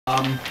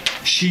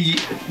She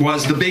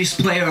was the bass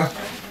player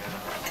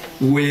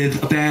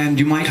with a band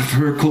you might have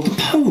heard called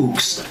the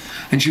Pogues,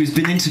 and she was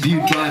been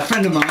interviewed by a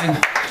friend of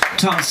mine,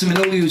 Tom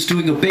Simonoli, who's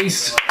doing a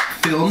bass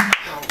film,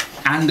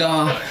 and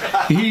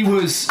he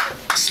was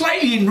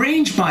slightly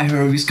enraged by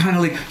her. He was kind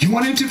of like, "You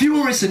want to interview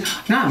her?" I said,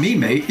 "Not me,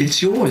 mate.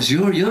 It's yours.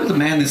 You're the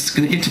man that's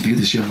going to interview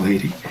this young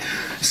lady."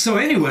 So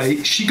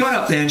anyway, she got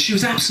up there and she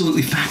was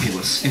absolutely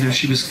fabulous. You know,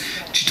 she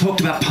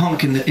talked about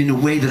punk in a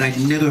way that I'd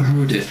never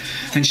heard it.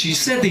 And she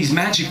said these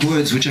magic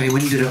words, which I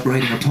ended up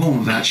writing a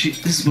poem about.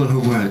 This is what her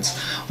words.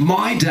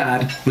 "My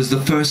dad was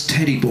the first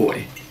teddy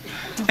boy."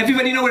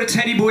 Everybody know what a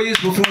teddy boy is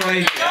before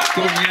I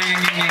go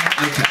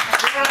yeah. Okay.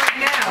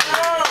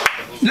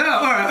 No,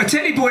 all right. A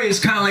teddy boy is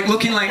kind of like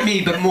looking like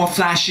me, but more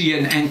flashy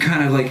and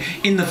kind of like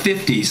in the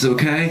 50s,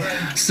 okay?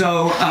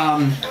 So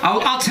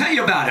I'll tell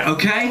you about it,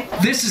 okay?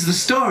 This is the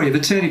story of a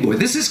teddy boy.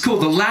 This is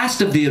called The Last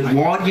of the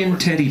Edwardian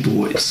Teddy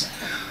Boys.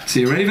 So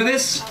you ready for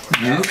this?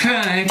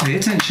 Okay, pay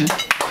attention.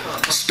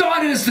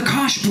 Started as the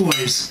Kosh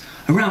Boys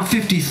around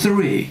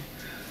 53.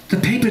 The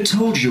paper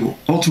told you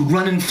all to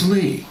run and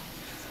flee.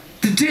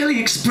 The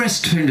Daily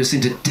Express turned us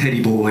into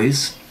teddy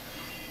boys,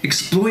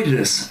 exploited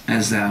us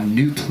as our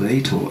new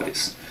play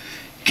toys.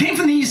 Came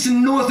from the east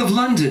and north of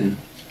London,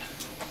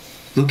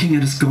 looking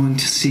at us going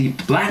to see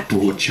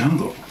Blackboard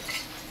Jungle.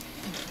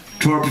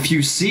 Tore up a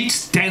few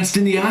seats, danced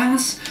in the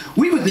aisles.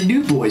 We were the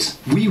new boys,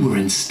 we were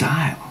in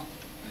style.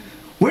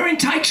 Wearing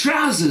tight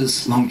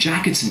trousers, long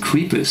jackets and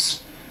creepers.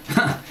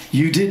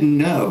 You didn't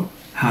know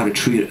how to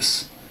treat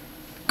us.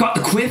 Got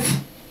the quiff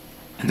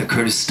and the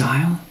Curtis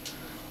style.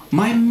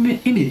 My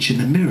image in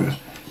the mirror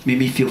made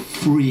me feel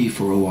free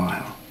for a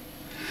while.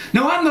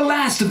 Now I'm the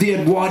last of the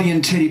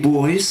Edwardian teddy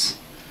boys.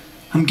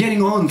 I'm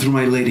getting on through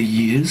my later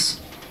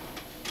years.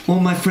 All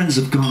my friends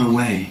have gone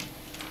away.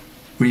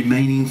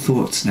 Remaining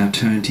thoughts now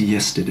turn to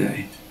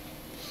yesterday.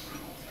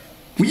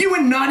 Were you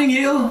in Notting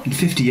Hill in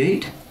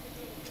 58?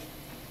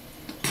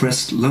 The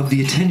press loved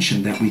the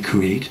attention that we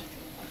create.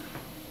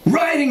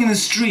 Riding in the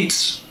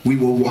streets, we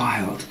were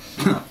wild.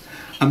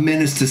 A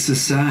menace to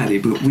society,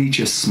 but we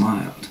just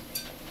smiled.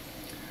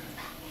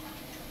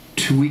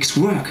 2 weeks'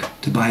 work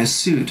to buy a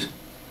suit.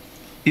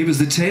 It was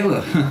the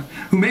tailor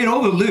who made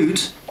all the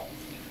loot.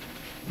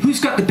 Who's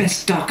got the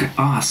best duck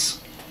ass?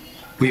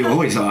 We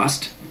always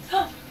asked.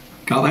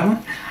 Got that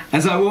one?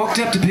 As I walked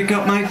up to pick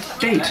up my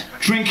date,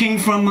 drinking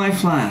from my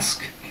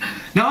flask.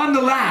 Now I'm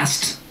the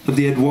last of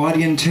the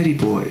Edwardian teddy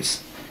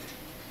boys.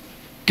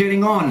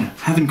 Getting on,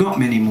 haven't got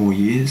many more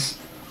years.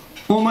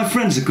 All my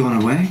friends have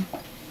gone away.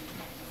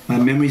 My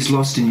memory's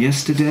lost in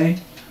yesterday.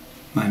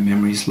 My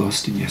memory's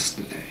lost in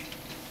yesterday.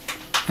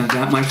 And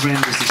that, my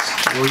friend, is the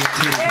story of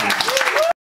teddy boys.